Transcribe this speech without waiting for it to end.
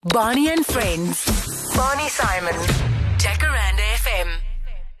Barney and Friends. Barney Simon. Jacaranda FM.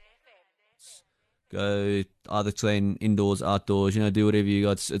 Go either train indoors, outdoors, do whatever you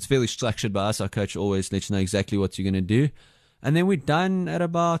got. It's fairly structured by us. Our coach always lets you know exactly what you're going to do. And then we're done at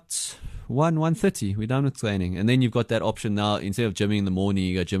about 1:30. We're done with training. And then you've got that option now. Instead of gymming in the morning,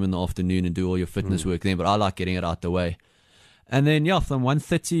 you go gym in the afternoon and do all your fitness work then. But I like getting it out the way. And then, from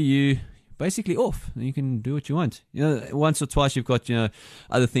 1:30, you basically off. And you can do what you want. Once or twice you've got,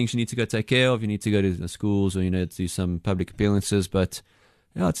 other things you need to go take care of. You need to go to the schools or, do some public appearances. But,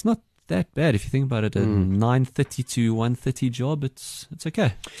 it's not that bad if you think about it. A 9:30 to 1:30 job, it's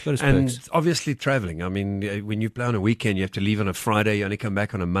okay. It's got its perks. And obviously traveling. I mean, when you play on a weekend, you have to leave on a Friday. You only come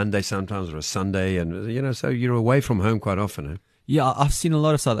back on a Monday sometimes or a Sunday. And, so you're away from home quite often. Eh? Yeah, I've seen a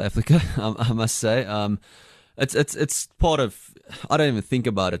lot of South Africa, I must say. It's part of, I don't even think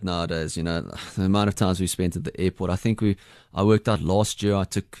about it nowadays, the amount of times we spent at the airport. I think I worked out last year, I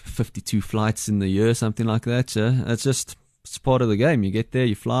took 52 flights in the year, something like that. It's part of the game. You get there,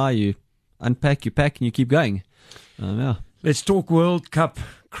 you fly, you unpack, you pack, and you keep going. Let's talk World Cup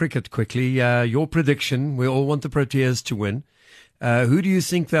cricket quickly. Your prediction, we all want the Proteas to win. Who do you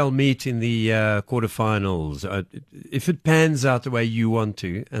think they'll meet in the quarterfinals? If it pans out the way you want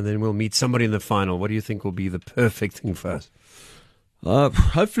to, and then we'll meet somebody in the final, what do you think will be the perfect thing for us?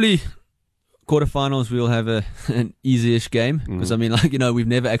 Hopefully, quarterfinals we'll have an easy-ish game. Because, we've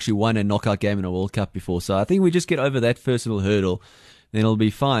never actually won a knockout game in a World Cup before. So I think we just get over that first little hurdle, then it'll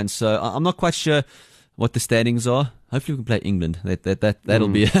be fine. So I'm not quite sure what the standings are. Hopefully we can play England. That'll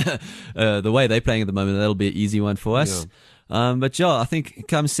be, the way they're playing at the moment, that'll be an easy one for us. Yeah. I think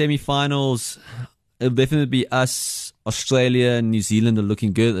come semi-finals, it'll definitely be us, Australia and New Zealand are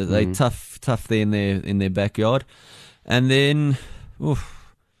looking good. They're tough there in their backyard. And then,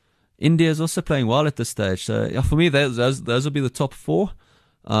 India's also playing well at this stage. So for me, those will be the top four.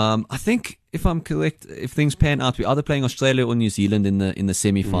 I think if I'm correct, if things pan out, we're either playing Australia or New Zealand in the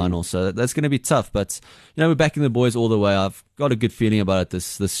semi-final. So that's going to be tough. But we're backing the boys all the way. I've got a good feeling about it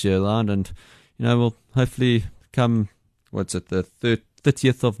this year round, and we'll hopefully come. What's it, the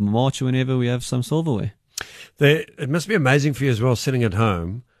 30th of March or whenever we have some silverware. It must be amazing for you as well, sitting at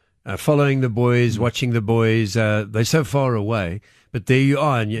home, following the boys, watching the boys. They're so far away, but there you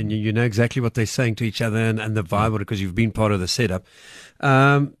are, and you know exactly what they're saying to each other and the vibe, because you've been part of the setup.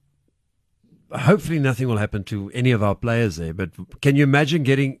 Hopefully nothing will happen to any of our players there, but can you imagine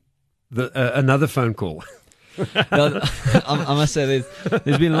getting another phone call? I must say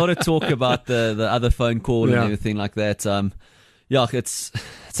there's been a lot of talk about the other phone call and everything like that. It's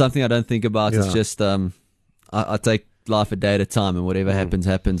something I don't think about. It's just I take life a day at a time, and whatever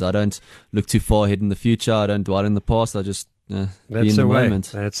happens. I don't look too far ahead in the future. I don't dwell in the past. I just be in the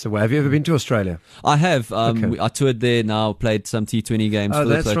moment. That's the way. Have you ever been to Australia? I have. I toured there now, played some T20 games for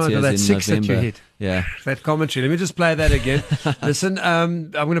the Proteas right. Well, that's in six November. that you hit. Yeah. That commentary. Let me just play that again. Listen,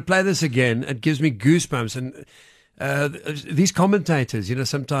 I'm going to play this again. It gives me goosebumps. And these commentators,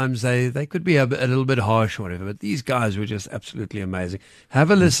 sometimes they could be a little bit harsh or whatever, but these guys were just absolutely amazing.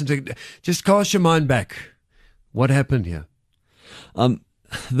 Have a listen to, just cast your mind back. What happened here?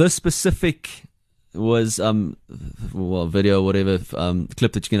 This specific was video, whatever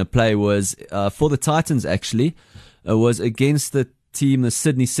clip that you're going to play was for the Titans. Actually, was against the team, the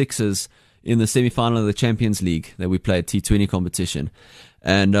Sydney Sixers, in the semi-final of the Champions League that we played, T20 competition.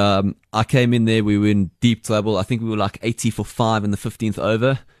 And I came in there, we were in deep trouble. I think we were like 80 for 5 in the 15th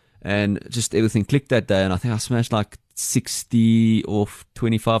over, and just everything clicked that day. And I think I smashed like 60 off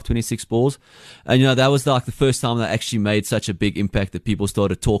 25, 26 balls. And, that was like the first time that I actually made such a big impact that people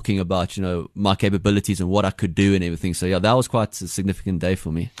started talking about, my capabilities and what I could do and everything. So, that was quite a significant day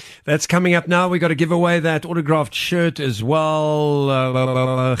for me. That's coming up now. We got to give away that autographed shirt as well.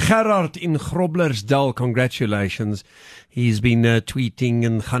 Gerard in Groblersdal, congratulations. He's been tweeting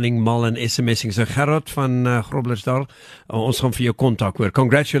and gunning mal and SMSing. So Gerard van Groblersdal, ons gaan vir jou kontak hoor.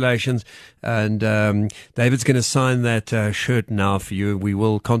 Congratulations. And David's going to sign that shirt now for you. We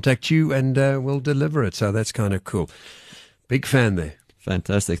will contact you and we'll deliver it. So that's kind of cool. Big fan there.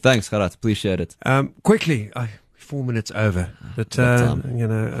 Fantastic. Thanks, Gerard. Appreciate it. Quickly, 4 minutes over. But,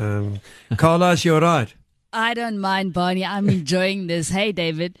 Carlos, you're right. I don't mind, Barney. I'm enjoying this. Hey,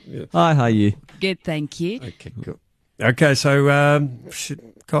 David. Yeah. Hi, how are you? Good, thank you. Okay, cool. Okay, so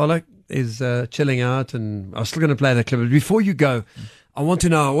Carla is chilling out, and I'm still going to play that clip. But before you go, I want to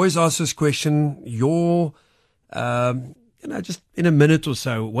know, I always ask this question, just in a minute or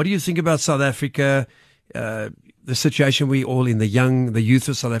so, what do you think about South Africa, the situation we all in, the youth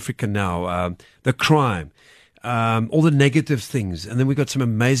of South Africa now, the crime, all the negative things, and then we've got some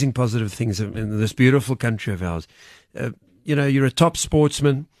amazing positive things in this beautiful country of ours. you're a top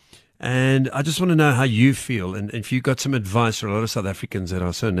sportsman, and I just want to know how you feel, and if you've got some advice for a lot of South Africans that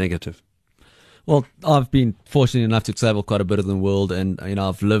are so negative. Well, I've been fortunate enough to travel quite a bit of the world, and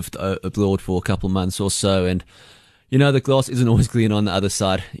I've lived abroad for a couple of months or so, and the glass isn't always clean on the other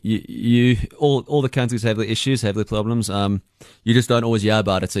side. All the countries have their issues, have their problems. You just don't always hear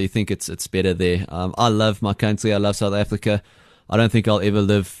about it, so you think it's better there. I love my country. I love South Africa. I don't think I'll ever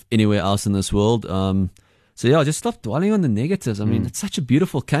live anywhere else in this world. So yeah, just stop dwelling on the negatives. I mean, it's such a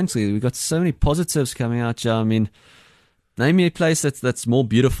beautiful country. We've got so many positives coming out here. I mean, name me a place that's more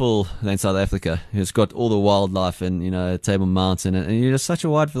beautiful than South Africa. It's got all the wildlife and, Table Mountain, and there's such a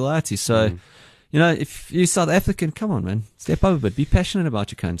wide variety. So, if you're South African, come on, man, step over a bit. Be passionate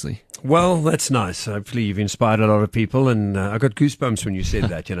about your country. Well, that's nice. Hopefully you've inspired a lot of people, and I got goosebumps when you said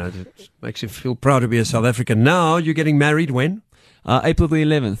that. It makes you feel proud to be a South African. Now you're getting married when? April the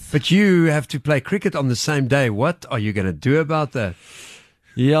 11th. But you have to play cricket on the same day. What are you going to do about that?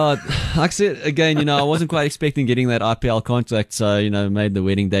 Yeah, like I said, again, I wasn't quite expecting getting that IPL contract, so, made the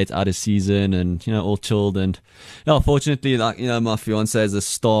wedding date out of season and, all chilled. And, fortunately, my fiance is a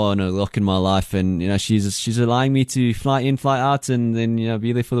star and a rock in my life, and, she's allowing me to fly in, fly out, and then,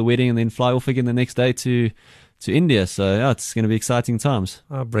 be there for the wedding and then fly off again the next day to India. So, yeah, it's going to be exciting times.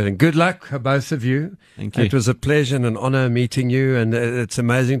 Oh, brilliant. Good luck, both of you. Thank you. It was a pleasure and an honor meeting you, and it's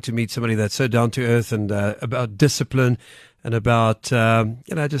amazing to meet somebody that's so down to earth and about discipline and about,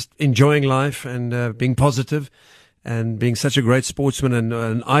 just enjoying life and being positive and being such a great sportsman and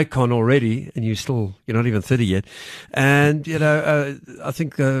an icon already, and you're not even 30 yet. And, I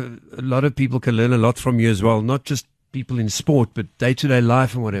think a lot of people can learn a lot from you as well, not just people in sport, but day-to-day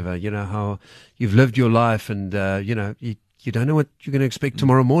life and whatever, how you've lived your life and, you don't know what you're going to expect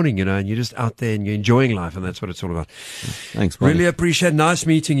tomorrow morning, and you're just out there and you're enjoying life, and that's what it's all about. Thanks, buddy. Really appreciate. Nice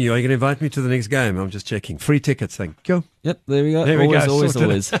meeting you. Are you going to invite me to the next game? I'm just checking. Free tickets. Thank you. Yep, there we go. There we go.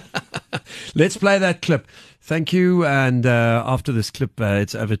 Always. Let's play that clip. Thank you. And after this clip,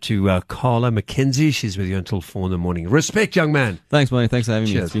 it's over to Carla McKenzie. She's with you until 4 in the morning. Respect, young man. Thanks, buddy. Thanks for having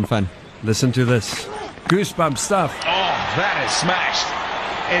me. Cheers. It's been fun. Listen to this. Goosebump stuff. Oh, that is smashed.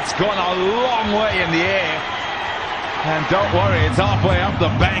 It's gone a long way in the air. And don't worry, it's halfway up the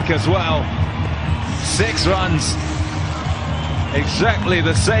bank as well. 6 runs. Exactly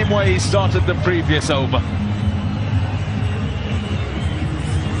the same way he started the previous over.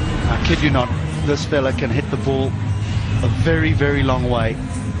 I kid you not, this fella can hit the ball a very, very long way.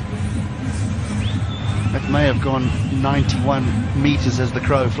 It may have gone 91 meters as the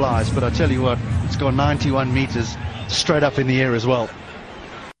crow flies, but I tell you what, it's gone 91 meters straight up in the air as well.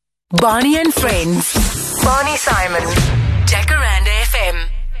 Barney and Friends. Barney Simon.